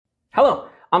Hello,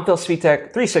 I'm Phil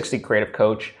Svitek, 360 Creative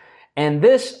Coach, and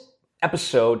this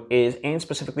episode is aimed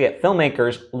specifically at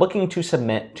filmmakers looking to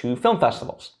submit to film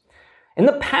festivals. In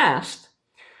the past,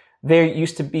 there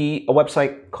used to be a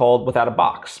website called Without a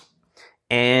Box,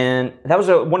 and that was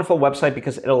a wonderful website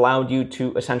because it allowed you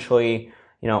to essentially,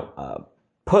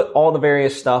 put all the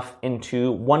various stuff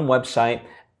into one website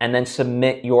and then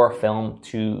submit your film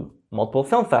to multiple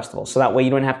film festivals. So that way you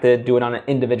don't have to do it on an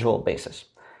individual basis.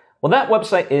 Well, that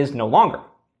website is no longer.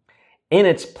 In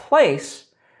its place,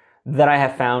 that I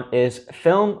have found is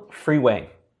FilmFreeway.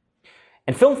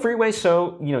 And FilmFreeway,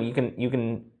 so you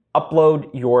can upload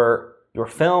your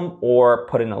film or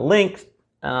put in a link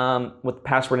with the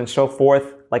password and so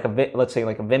forth, like let's say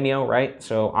like a Vimeo, right?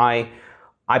 So I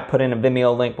put in a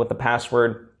Vimeo link with the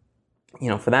password,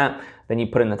 for that. Then you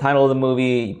put in the title of the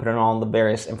movie, you put in all the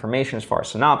various information as far as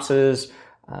synopsis,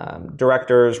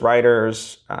 directors,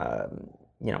 writers,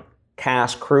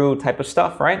 cast, crew type of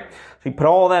stuff, right? So you put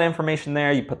all that information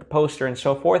there, you put the poster and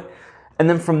so forth. And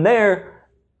then from there,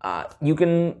 you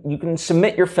can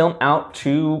submit your film out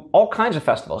to all kinds of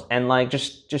festivals. And like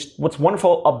just what's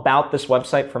wonderful about this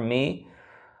website for me,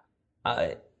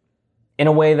 in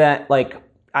a way that like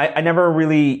I never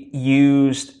really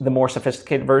used the more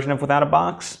sophisticated version of Without a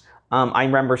Box. I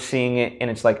remember seeing it in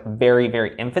its like very,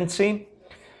 very infancy.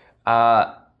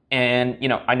 And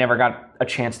I never got a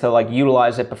chance to like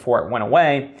utilize it before it went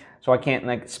away. So I can't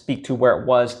like speak to where it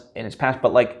was in its past,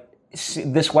 but like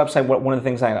this website, one of the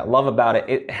things I love about it,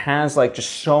 it has like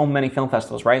just so many film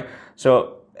festivals, right?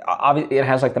 So obviously it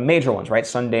has like the major ones, right?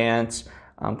 Sundance,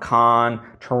 Cannes,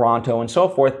 Toronto, and so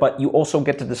forth. But you also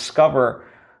get to discover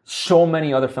so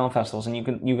many other film festivals, and you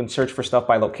can search for stuff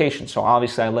by location. So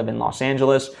obviously I live in Los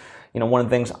Angeles. One of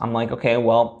the things I'm like, okay,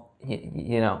 well,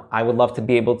 I would love to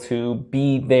be able to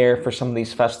be there for some of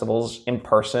these festivals in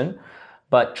person,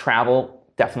 but travel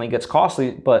definitely gets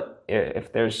costly. But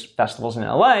if there's festivals in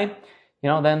LA,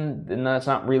 then that's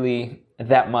not really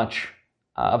that much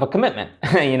of a commitment,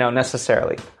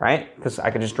 necessarily, right? Because I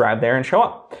could just drive there and show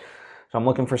up. So I'm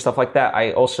looking for stuff like that.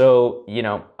 I also,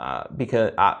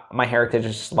 because my heritage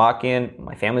is Slovakian,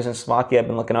 my family's in Slovakia, I've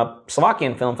been looking up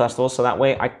Slovakian film festivals, so that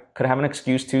way I could have an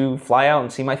excuse to fly out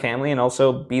and see my family and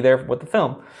also be there with the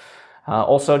film.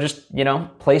 Also just,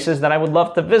 places that I would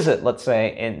love to visit, let's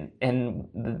say, in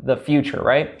the future,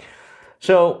 right?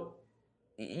 So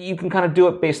you can kind of do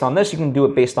it based on this. You can do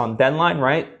it based on deadline,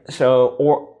 right?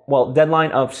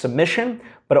 Deadline of submission,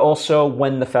 but also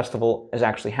when the festival is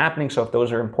actually happening. So if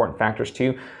those are important factors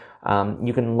too,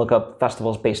 you can look up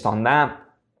festivals based on that.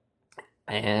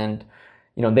 And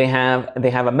they have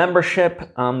a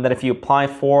membership that if you apply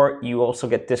for, you also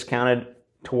get discounted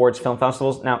towards film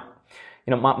festivals. Now,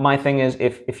 my thing is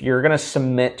if you're going to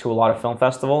submit to a lot of film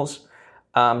festivals,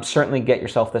 certainly get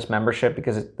yourself this membership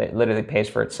because it literally pays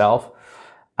for itself.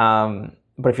 But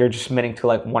if you're just submitting to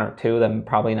like one or two, then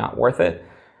probably not worth it.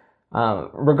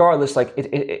 Regardless, like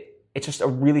it's just a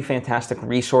really fantastic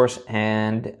resource,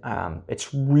 and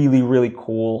it's really, really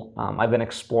cool. I've been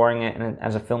exploring it, and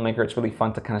as a filmmaker, it's really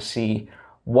fun to kind of see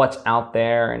what's out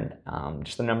there and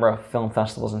just the number of film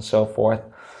festivals and so forth.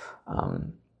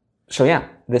 So yeah,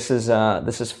 this is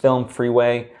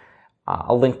FilmFreeway.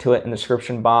 I'll link to it in the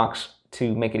description box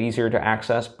to make it easier to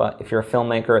access. But if you're a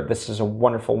filmmaker, this is a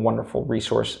wonderful, wonderful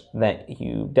resource that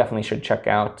you definitely should check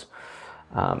out.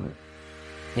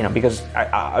 Because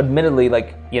I admittedly,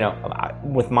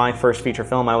 with my first feature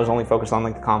film, I was only focused on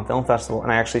like the Cannes Film Festival,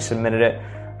 and I actually submitted it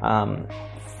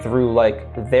through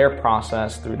like their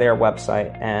process, through their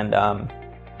website, and I'm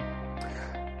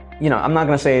not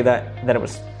going to say that it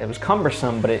was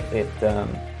cumbersome, but it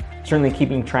certainly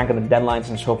keeping track of the deadlines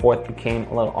and so forth became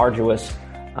a little arduous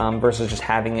versus just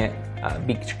having it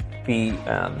be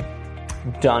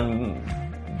done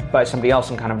by somebody else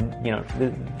and kind of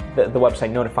the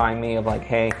website notifying me of like,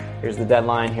 hey, here's the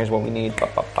deadline, here's what we need,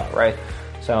 right?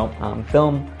 So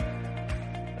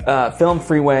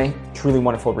FilmFreeway, truly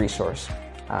wonderful resource.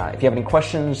 If you have any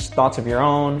questions, thoughts of your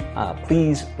own,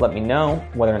 please let me know,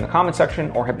 whether in the comment section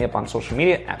or hit me up on social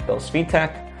media at Phil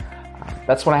Svitek.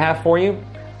 That's what I have for you.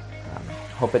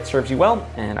 Hope it serves you well,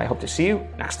 and I hope to see you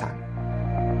next time.